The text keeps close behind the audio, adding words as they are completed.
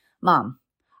Mom,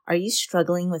 are you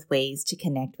struggling with ways to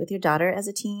connect with your daughter as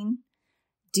a teen?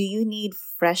 Do you need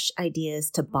fresh ideas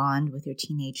to bond with your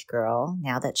teenage girl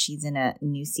now that she's in a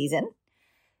new season?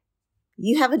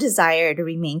 You have a desire to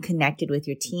remain connected with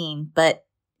your teen, but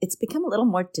it's become a little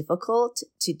more difficult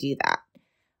to do that.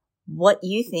 What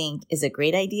you think is a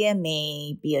great idea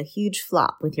may be a huge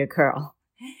flop with your girl.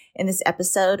 In this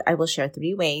episode, I will share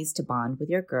 3 ways to bond with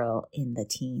your girl in the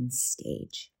teen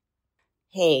stage.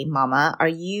 Hey, mama, are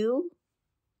you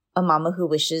a mama who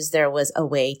wishes there was a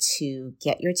way to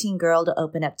get your teen girl to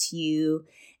open up to you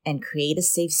and create a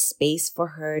safe space for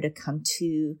her to come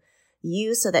to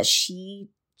you so that she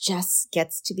just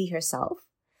gets to be herself?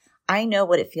 I know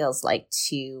what it feels like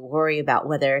to worry about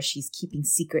whether she's keeping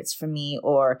secrets from me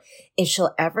or if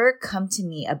she'll ever come to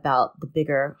me about the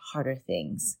bigger, harder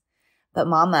things. But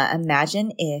mama,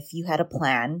 imagine if you had a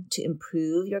plan to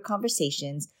improve your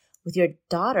conversations with your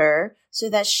daughter so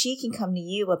that she can come to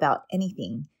you about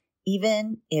anything,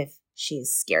 even if she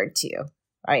is scared to,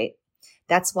 right?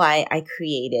 That's why I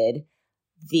created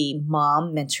the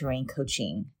Mom Mentoring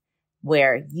Coaching,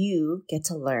 where you get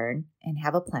to learn and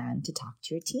have a plan to talk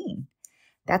to your teen.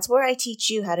 That's where I teach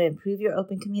you how to improve your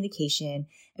open communication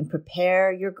and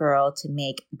prepare your girl to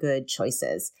make good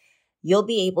choices. You'll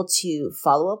be able to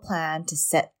follow a plan to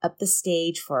set up the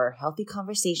stage for healthy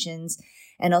conversations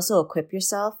and also equip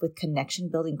yourself with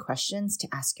connection-building questions to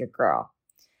ask your girl.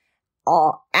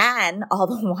 All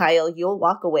the while, you'll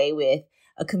walk away with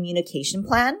a communication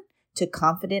plan to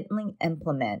confidently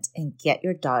implement and get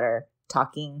your daughter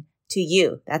talking to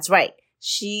you. That's right.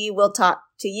 She will talk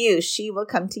to you. She will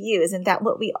come to you. Isn't that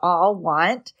what we all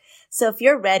want? So if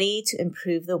you're ready to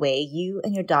improve the way you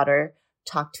and your daughter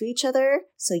talk to each other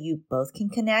so you both can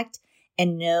connect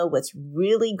and know what's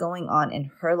really going on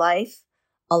in her life,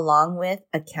 along with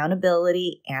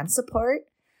accountability and support,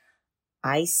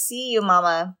 I see you,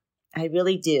 mama. I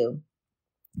really do.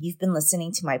 You've been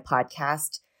listening to my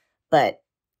podcast, but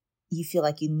you feel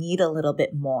like you need a little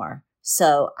bit more.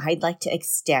 So I'd like to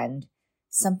extend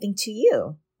something to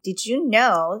you. Did you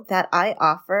know that I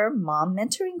offer mom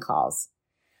mentoring calls?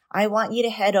 I want you to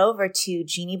head over to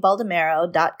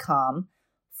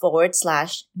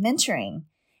jeanniebaldemero.com/mentoring.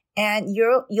 And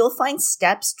you'll find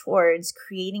steps towards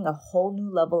creating a whole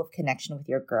new level of connection with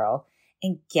your girl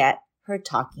and get her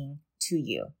talking to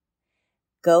you.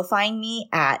 Go find me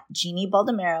at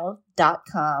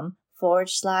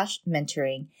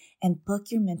jeanniebaldemero.com/mentoring and book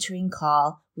your mentoring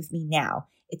call with me now.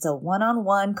 It's a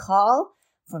one-on-one call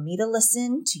for me to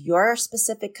listen to your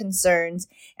specific concerns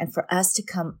and for us to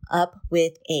come up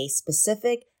with a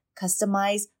specific,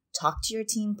 customized talk to your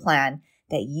teen plan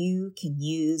that you can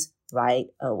use right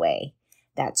away.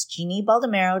 That's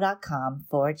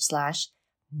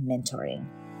jeanniebaldemero.com/mentoring.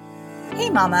 Hey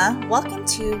mama, welcome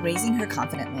to Raising Her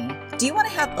Confidently. Do you want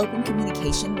to have open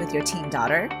communication with your teen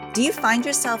daughter? Do you find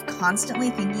yourself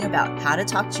constantly thinking about how to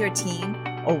talk to your teen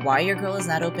or why your girl is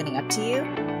not opening up to you?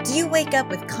 Do you wake up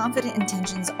with confident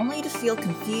intentions only to feel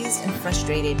confused and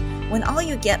frustrated when all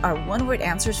you get are one-word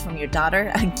answers from your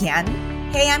daughter again?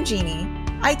 Hey, I'm Jeannie.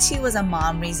 I too was a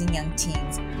mom raising young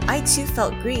teens. I too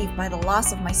felt grieved by the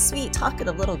loss of my sweet,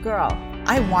 talkative little girl.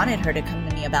 I wanted her to come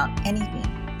to me about anything,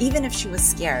 even if she was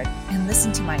scared, and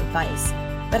listen to my advice.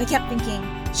 But I kept thinking,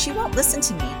 she won't listen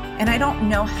to me, and I don't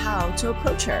know how to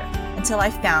approach her until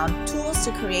I found tools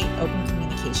to create open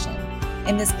communication.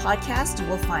 In this podcast, you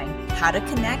will find how to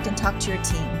connect and talk to your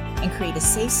teen and create a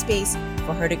safe space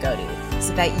for her to go to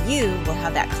so that you will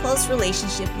have that close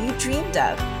relationship you dreamed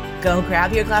of. Go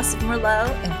grab your glass of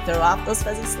Merlot and throw off those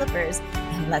fuzzy slippers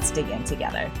and let's dig in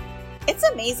together. It's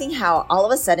amazing how all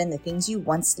of a sudden the things you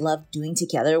once loved doing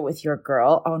together with your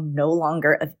girl are no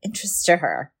longer of interest to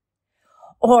her.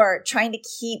 Or trying to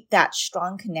keep that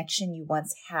strong connection you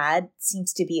once had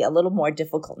seems to be a little more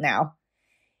difficult now.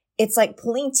 It's like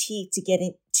pulling teeth to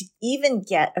even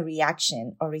get a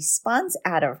reaction or response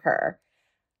out of her.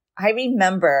 I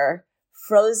remember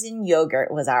frozen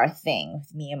yogurt was our thing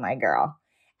with me and my girl.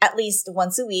 At least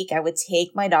once a week, I would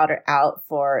take my daughter out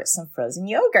for some frozen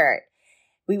yogurt.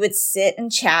 We would sit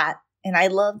and chat, and I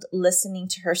loved listening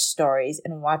to her stories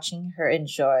and watching her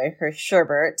enjoy her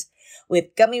sherbet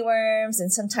with gummy worms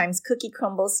and sometimes cookie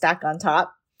crumbles stacked on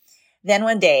top. Then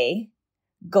one day,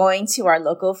 going to our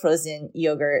local frozen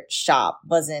yogurt shop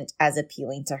wasn't as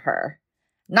appealing to her.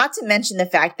 Not to mention the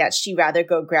fact that she'd rather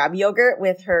go grab yogurt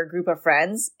with her group of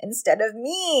friends instead of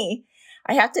me.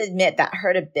 I have to admit that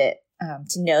hurt a bit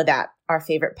to know that our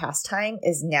favorite pastime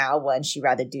is now one she'd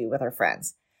rather do with her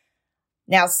friends.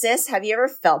 Now, sis, have you ever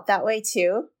felt that way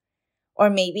too? Or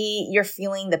maybe you're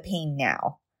feeling the pain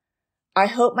now. I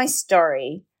hope my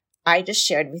story I just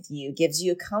shared with you gives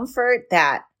you comfort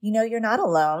that you're not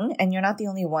alone and you're not the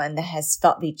only one that has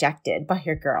felt rejected by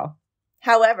your girl.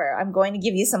 However, I'm going to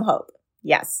give you some hope.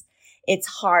 Yes, it's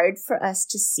hard for us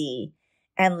to see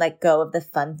and let go of the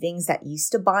fun things that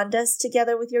used to bond us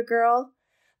together with your girl.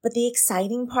 But the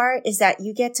exciting part is that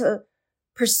you get to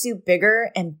pursue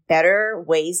bigger and better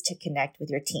ways to connect with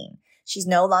your teen. She's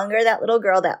no longer that little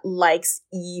girl that likes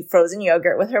frozen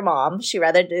yogurt with her mom. She'd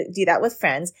rather do that with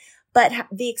friends. But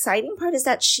the exciting part is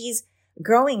that she's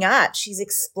growing up. She's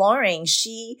exploring.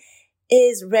 She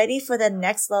is ready for the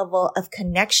next level of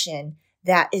connection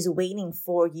that is waiting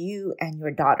for you and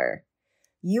your daughter.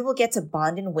 You will get to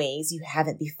bond in ways you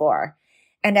haven't before.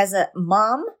 And as a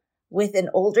mom with an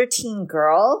older teen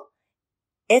girl,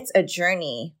 it's a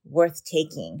journey worth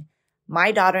taking.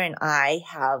 My daughter and I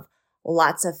have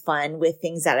lots of fun with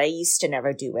things that I used to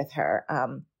never do with her.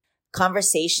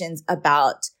 Conversations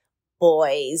about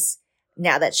boys,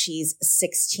 now that she's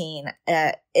 16,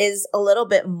 is a little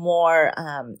bit more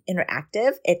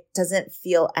interactive. It doesn't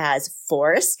feel as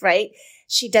forced, right?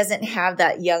 She doesn't have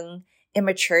that young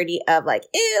immaturity of like,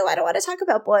 ew, I don't want to talk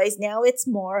about boys. Now it's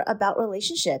more about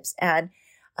relationships. And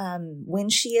when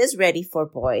she is ready for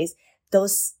boys,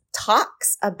 those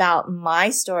talks about my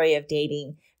story of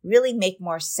dating really make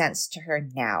more sense to her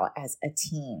now as a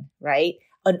teen, right?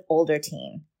 An older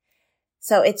teen.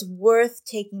 So it's worth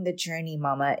taking the journey,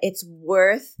 mama. It's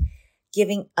worth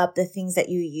giving up the things that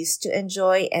you used to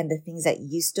enjoy and the things that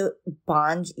used to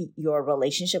bond your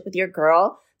relationship with your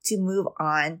girl to move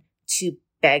on to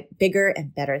bigger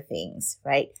and better things,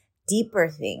 right? Deeper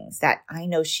things that I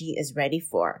know she is ready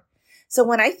for. So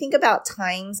when I think about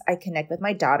times I connect with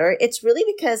my daughter, it's really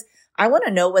because I want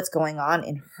to know what's going on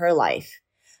in her life.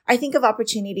 I think of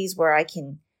opportunities where I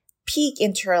can peek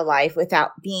into her life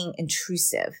without being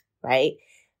intrusive, right?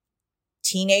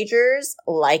 Teenagers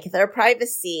like their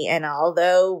privacy. And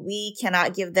although we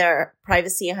cannot give their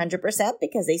privacy 100%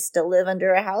 because they still live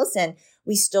under a house and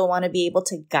we still want to be able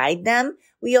to guide them,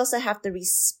 we also have to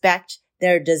respect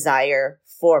their desire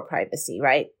for privacy,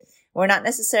 right? We're not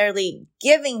necessarily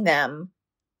giving them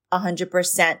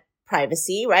 100%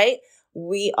 privacy, right?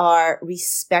 We are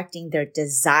respecting their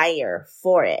desire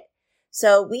for it.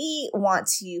 So we want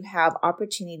to have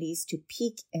opportunities to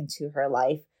peek into her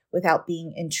life without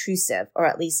being intrusive, or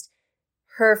at least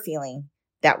her feeling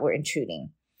that we're intruding.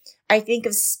 I think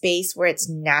of space where it's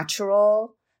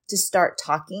natural to start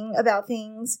talking about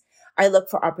things. I look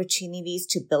for opportunities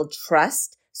to build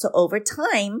trust. So over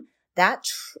time, that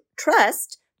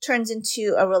trust turns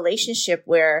into a relationship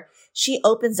where she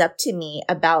opens up to me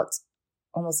about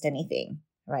almost anything,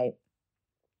 right?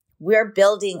 We're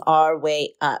building our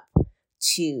way up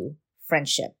to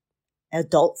friendship,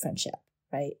 adult friendship,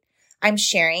 right? I'm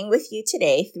sharing with you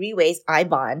today 3 ways I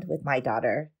bond with my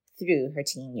daughter through her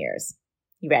teen years.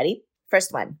 You ready?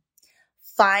 First one,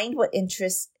 find what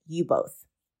interests you both,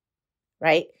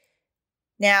 right?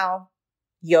 Now,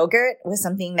 yogurt was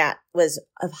something that was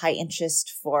of high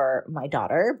interest for my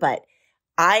daughter, but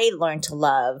I learned to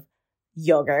love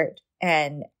yogurt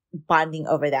and bonding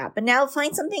over that. But now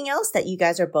find something else that you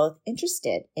guys are both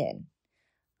interested in.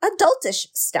 Adultish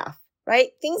stuff, right?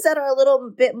 Things that are a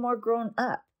little bit more grown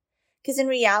up. Because in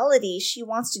reality, she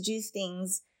wants to do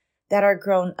things that are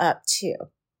grown up too,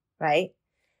 right?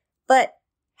 But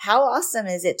how awesome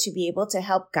is it to be able to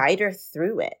help guide her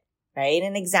through it, right?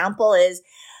 An example is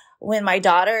when my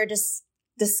daughter just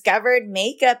discovered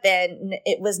makeup and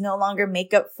it was no longer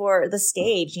makeup for the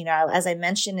stage. You know, as I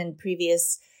mentioned in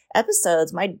previous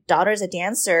episodes, my daughter's a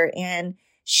dancer and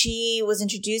she was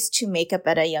introduced to makeup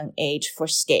at a young age for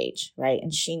stage, right?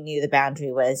 And she knew the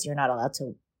boundary was you're not allowed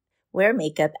to wear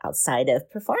makeup outside of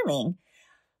performing.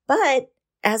 But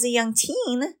as a young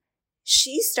teen,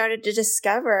 she started to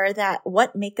discover that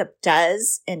what makeup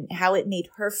does and how it made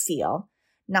her feel,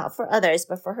 not for others,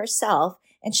 but for herself.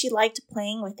 And she liked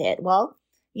playing with it. Well,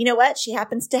 you know what? She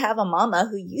happens to have a mama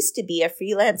who used to be a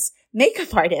freelance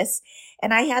makeup artist.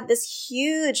 And I had this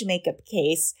huge makeup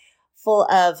case full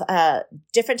of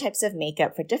different types of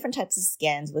makeup for different types of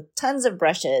skins with tons of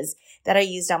brushes that I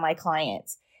used on my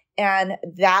clients. And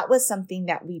that was something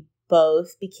that we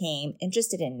both became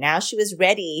interested in. Now she was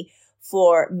ready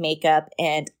for makeup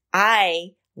and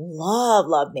I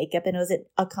love makeup and it was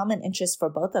a common interest for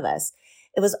both of us.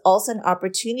 It was also an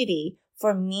opportunity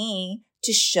for me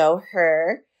to show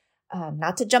her,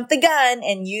 not to jump the gun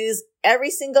and use every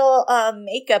single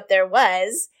makeup there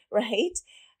was, right?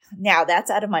 Now that's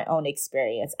out of my own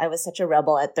experience. I was such a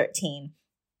rebel at 13.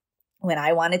 When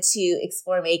I wanted to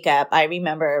explore makeup, I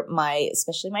remember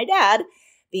especially my dad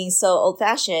being so old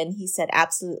fashioned. He said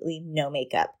absolutely no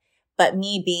makeup. But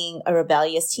me being a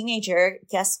rebellious teenager,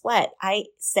 guess what? I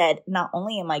said, not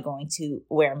only am I going to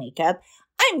wear makeup,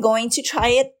 I'm going to try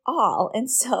it all. And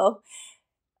so,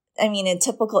 I mean, in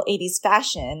typical 80s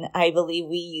fashion, I believe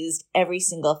we used every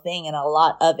single thing and a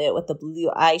lot of it with the blue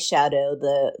eyeshadow,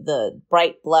 the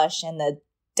bright blush, and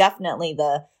definitely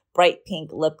the bright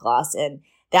pink lip gloss. And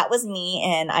that was me.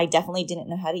 And I definitely didn't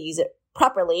know how to use it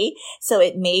properly. So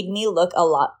it made me look a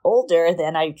lot older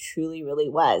than I truly really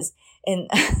was. And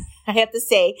I have to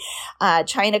say,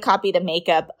 trying to copy the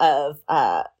makeup of,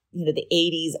 the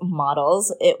 80s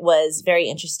models, it was very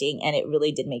interesting and it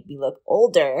really did make me look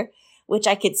older, which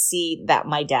I could see that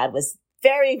my dad was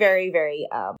very, very, very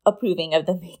approving of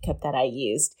the makeup that I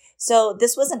used. So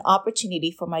this was an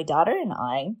opportunity for my daughter and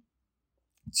I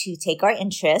to take our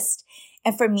interest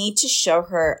and for me to show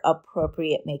her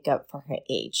appropriate makeup for her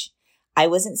age. I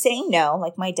wasn't saying no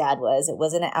like my dad was. It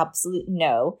wasn't an absolute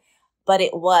no, but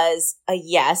it was a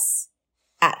yes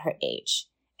at her age.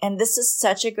 And this is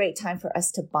such a great time for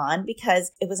us to bond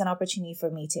because it was an opportunity for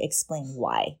me to explain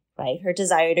why, right? Her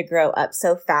desire to grow up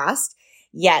so fast,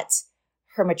 yet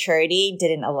her maturity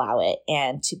didn't allow it.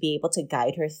 And to be able to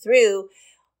guide her through,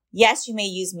 yes, you may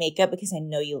use makeup because I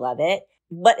know you love it.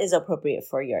 What is appropriate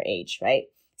for your age, right?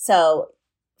 So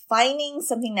finding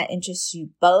something that interests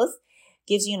you both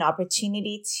gives you an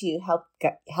opportunity to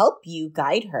help you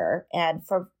guide her. And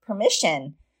for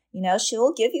permission, she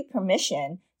will give you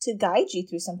permission to guide you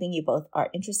through something you both are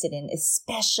interested in,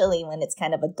 especially when it's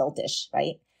kind of adultish,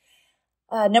 right?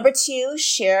 Number 2,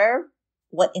 share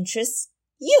what interests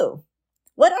you.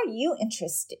 What are you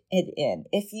interested in?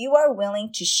 If you are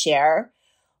willing to share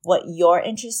what you're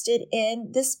interested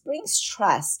in, this brings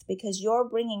trust because you're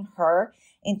bringing her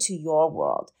into your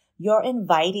world. You're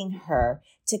inviting her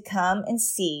to come and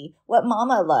see what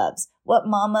mama loves, what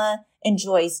mama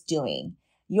enjoys doing.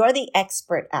 You're the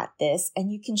expert at this and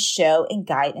you can show and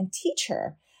guide and teach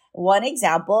her. One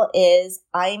example is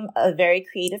I'm a very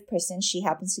creative person. She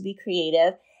happens to be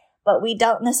creative, but we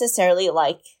don't necessarily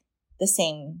like the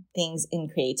same things in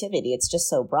creativity. It's just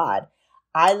so broad.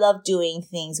 I love doing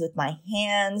things with my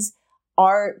hands,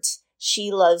 art.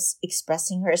 She loves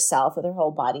expressing herself with her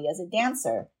whole body as a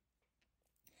dancer.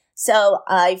 So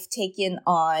I've taken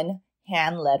on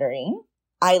hand lettering.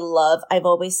 I've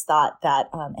always thought that,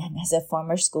 and as a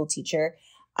former school teacher,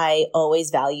 I always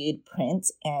valued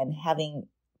print and having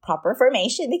proper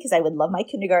formation because I would love my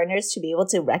kindergartners to be able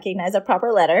to recognize a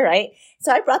proper letter, right?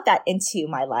 So I brought that into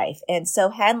my life. And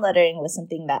so hand lettering was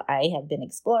something that I have been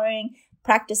exploring,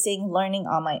 practicing, learning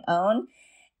on my own.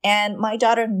 And my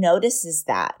daughter notices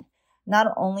that.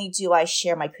 Not only do I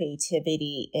share my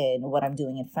creativity in what I'm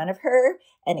doing in front of her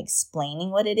and explaining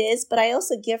what it is, but I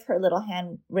also give her little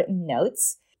handwritten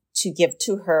notes to give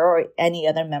to her or any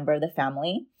other member of the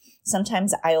family.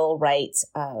 Sometimes I'll write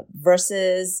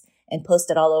verses and post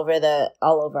it all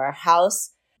over our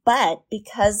house. But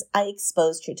because I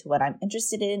exposed her to what I'm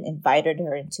interested in, invited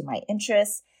her into my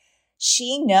interests,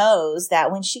 she knows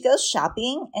that when she goes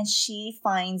shopping and she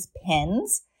finds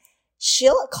pens,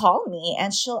 she'll call me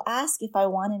and she'll ask if I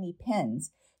want any pens.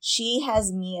 She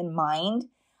has me in mind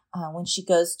when she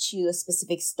goes to a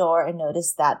specific store and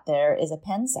notice that there is a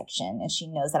pen section. And she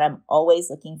knows that I'm always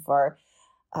looking for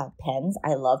pens.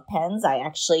 I love pens. I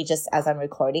actually, just as I'm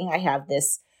recording, I have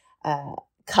this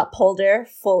cup holder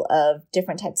full of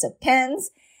different types of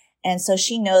pens. And so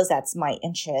she knows that's my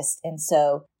interest. And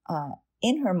so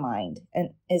in her mind and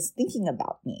is thinking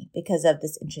about me because of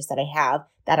this interest that I have,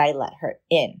 that I let her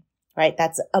in, right?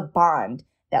 That's a bond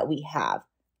that we have.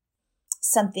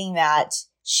 Something that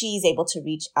she's able to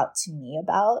reach out to me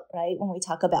about, right? When we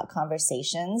talk about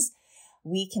conversations,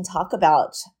 we can talk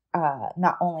about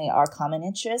not only our common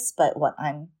interests, but what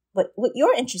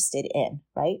you're interested in,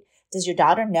 right? Does your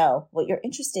daughter know what you're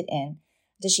interested in?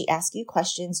 Does she ask you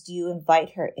questions? Do you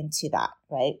invite her into that,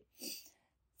 right?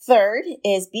 Third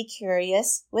is be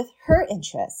curious with her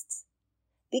interests.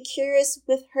 Be curious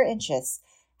with her interests.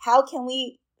 How can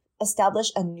we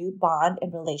establish a new bond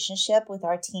and relationship with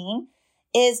our teen?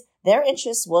 Is their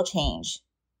interests will change.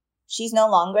 She's no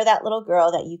longer that little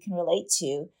girl that you can relate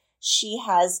to. She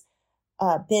has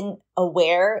been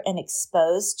aware and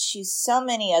exposed to so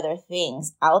many other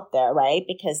things out there, right?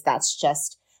 Because that's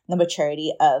just the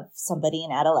maturity of somebody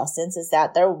in adolescence, is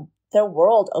that their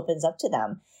world opens up to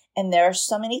them. And there are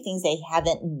so many things they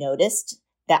haven't noticed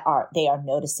that they are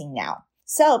noticing now.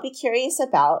 So be curious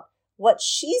about what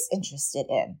she's interested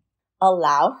in.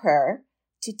 Allow her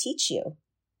to teach you.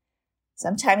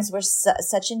 Sometimes we're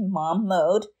such in mom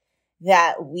mode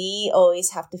that we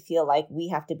always have to feel like we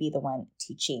have to be the one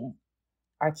teaching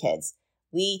our kids.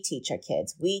 We teach our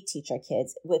kids,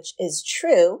 which is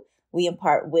true, We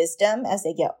impart wisdom as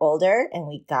they get older, and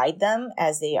we guide them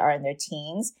as they are in their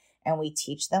teens, and we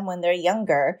teach them when they're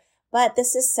younger. But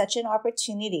this is such an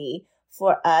opportunity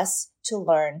for us to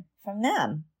learn from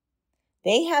them.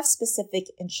 They have specific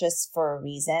interests for a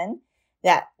reason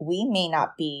that we may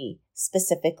not be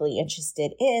specifically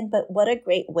interested in, but what a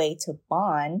great way to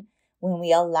bond when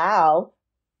you allow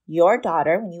your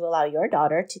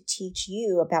daughter to teach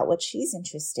you about what she's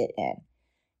interested in.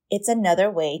 It's another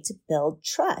way to build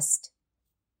trust.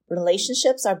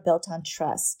 Relationships are built on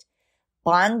trust.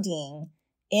 Bonding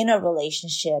in a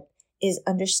relationship is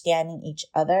understanding each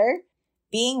other,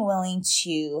 being willing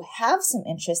to have some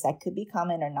interests that could be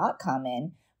common or not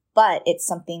common, but it's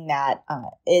something that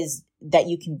that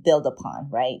you can build upon,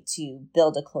 right? To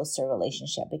build a closer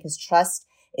relationship, because trust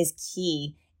is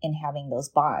key in having those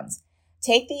bonds.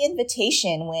 Take the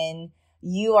invitation when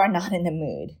you are not in the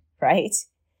mood, right?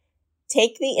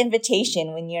 Take the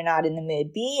invitation when you're not in the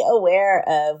mood. Be aware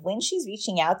of when she's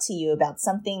reaching out to you about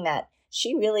something that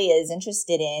she really is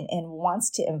interested in and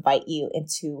wants to invite you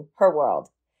into her world.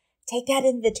 Take that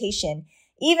invitation,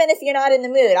 even if you're not in the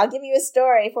mood. I'll give you a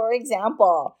story. For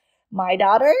example, my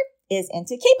daughter is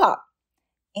into K-pop,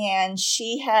 and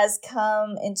she has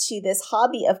come into this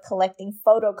hobby of collecting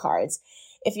photo cards.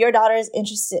 If your daughter is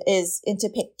into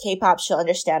K-pop, she'll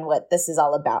understand what this is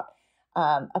all about.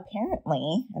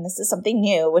 Apparently, and this is something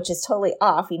new, which is totally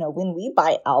off, when we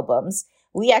buy albums,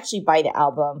 we actually buy the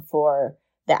album for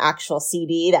the actual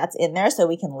CD that's in there so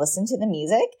we can listen to the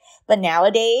music. But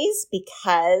nowadays,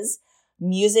 because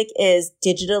music is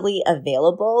digitally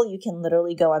available, you can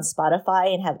literally go on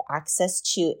Spotify and have access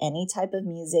to any type of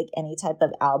music, any type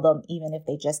of album, even if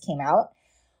they just came out.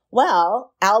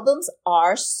 Well, albums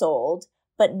are sold,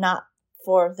 but not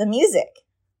for the music.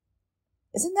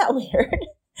 Isn't that weird?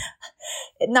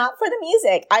 Not for the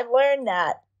music. I've learned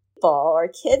that people or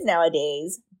kids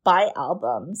nowadays buy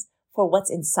albums for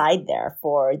what's inside there,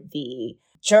 for the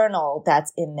journal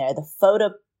that's in there, the photo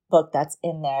book that's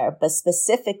in there, but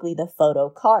specifically the photo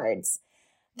cards.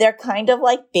 They're kind of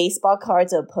like baseball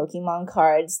cards or Pokemon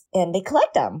cards, and they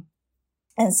collect them.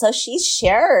 And so she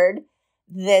shared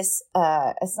this,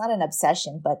 it's not an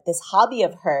obsession, but this hobby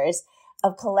of hers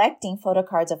of collecting photo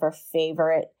cards of her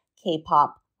favorite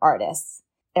K-pop artists.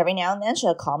 Every now and then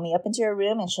she'll call me up into her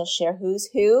room and she'll share who's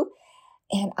who.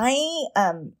 And I,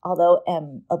 although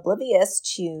am oblivious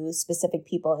to specific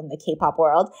people in the K-pop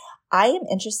world, I am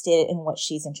interested in what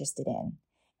she's interested in.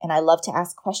 And I love to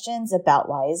ask questions about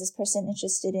why is this person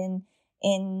interested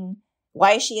in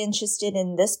why is she interested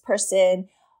in this person?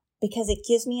 Because it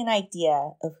gives me an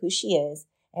idea of who she is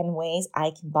and ways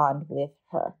I can bond with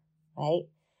her, right?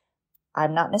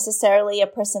 I'm not necessarily a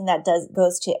person that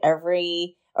goes to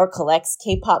every or collects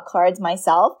K-pop cards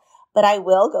myself, but I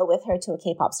will go with her to a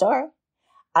K-pop store.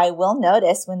 I will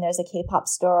notice when there's a K-pop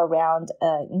store around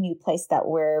a new place that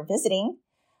we're visiting,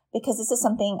 because this is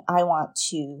something I want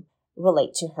to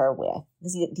relate to her with.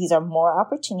 These are more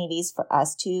opportunities for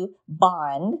us to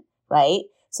bond, right?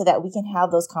 So that we can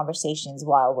have those conversations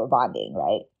while we're bonding,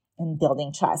 right? And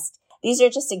building trust. These are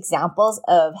just examples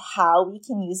of how we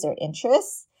can use their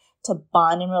interests to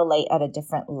bond and relate at a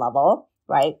different level,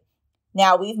 right?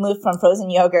 Now we've moved from frozen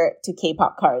yogurt to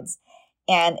K-pop cards.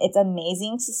 And it's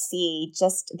amazing to see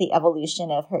just the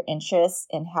evolution of her interests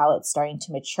and how it's starting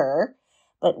to mature.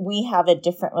 But we have a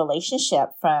different relationship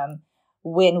from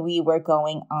when we were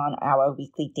going on our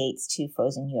weekly dates to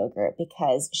frozen yogurt,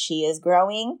 because she is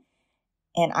growing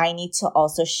and I need to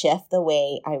also shift the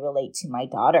way I relate to my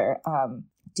daughter.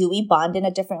 Do we bond in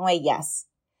a different way? Yes.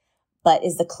 But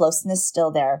is the closeness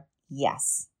still there?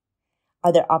 Yes.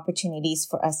 Are there opportunities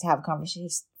for us to have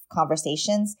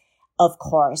conversations? Of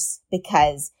course,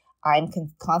 because I'm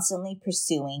constantly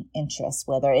pursuing interests,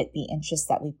 whether it be interests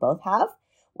that we both have,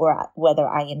 or whether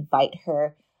I invite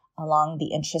her along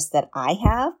the interests that I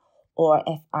have, or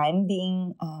if I'm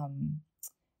being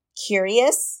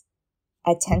curious,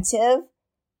 attentive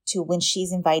to when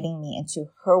she's inviting me into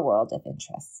her world of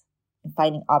interests and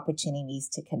finding opportunities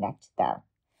to connect there.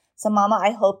 So Mama,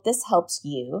 I hope this helps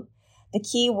you. The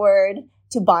key word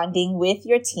to bonding with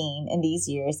your teen in these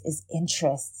years is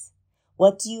interests.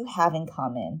 What do you have in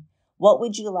common? What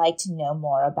would you like to know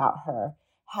more about her?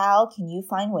 How can you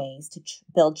find ways to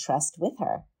build trust with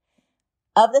her?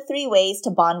 Of the 3 ways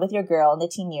to bond with your girl in the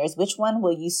teen years, which one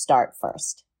will you start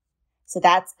first? So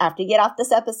that's after you get off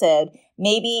this episode.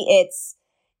 Maybe it's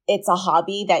a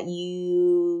hobby that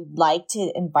you like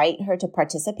to invite her to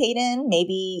participate in.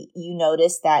 Maybe you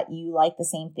notice that you like the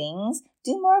same things.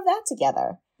 Do more of that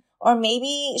together. Or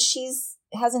maybe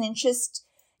has an interest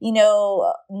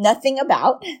nothing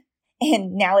about,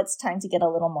 And now it's time to get a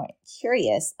little more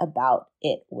curious about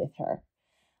it with her.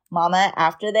 Mama,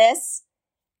 after this,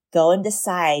 go and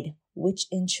decide which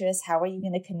interests, how are you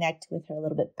going to connect with her a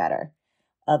little bit better?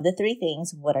 Of the 3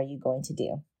 things, what are you going to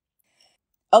do?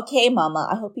 Okay, Mama,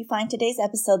 I hope you find today's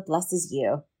episode blesses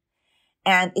you.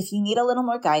 And if you need a little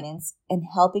more guidance and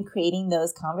help in creating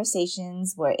those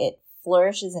conversations where it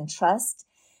flourishes in trust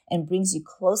and brings you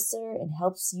closer and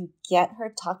helps you get her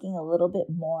talking a little bit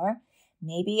more,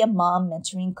 maybe a mom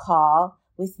mentoring call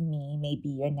with me may be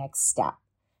your next step.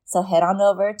 So head on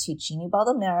over to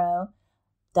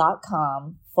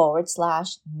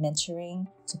jeanniebaldomero.com/mentoring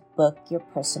to book your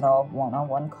personal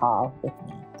one-on-one call with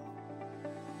me.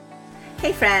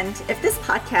 Hey friend, if this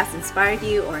podcast inspired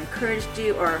you or encouraged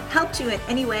you or helped you in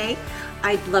any way,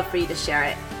 I'd love for you to share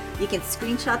it. You can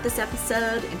screenshot this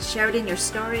episode and share it in your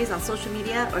stories on social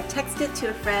media or text it to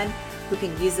a friend who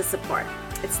can use the support.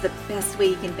 It's the best way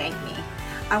you can thank me.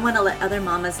 I want to let other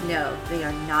mamas know they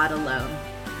are not alone.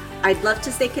 I'd love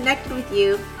to stay connected with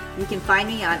you. You can find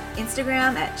me on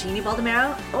Instagram at Jeannie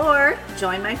Baldomero or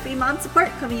join my free mom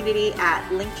support community at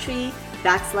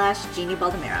Linktree/Jeannie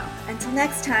Baldomero. Until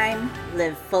next time,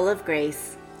 live full of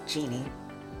grace, Jeannie.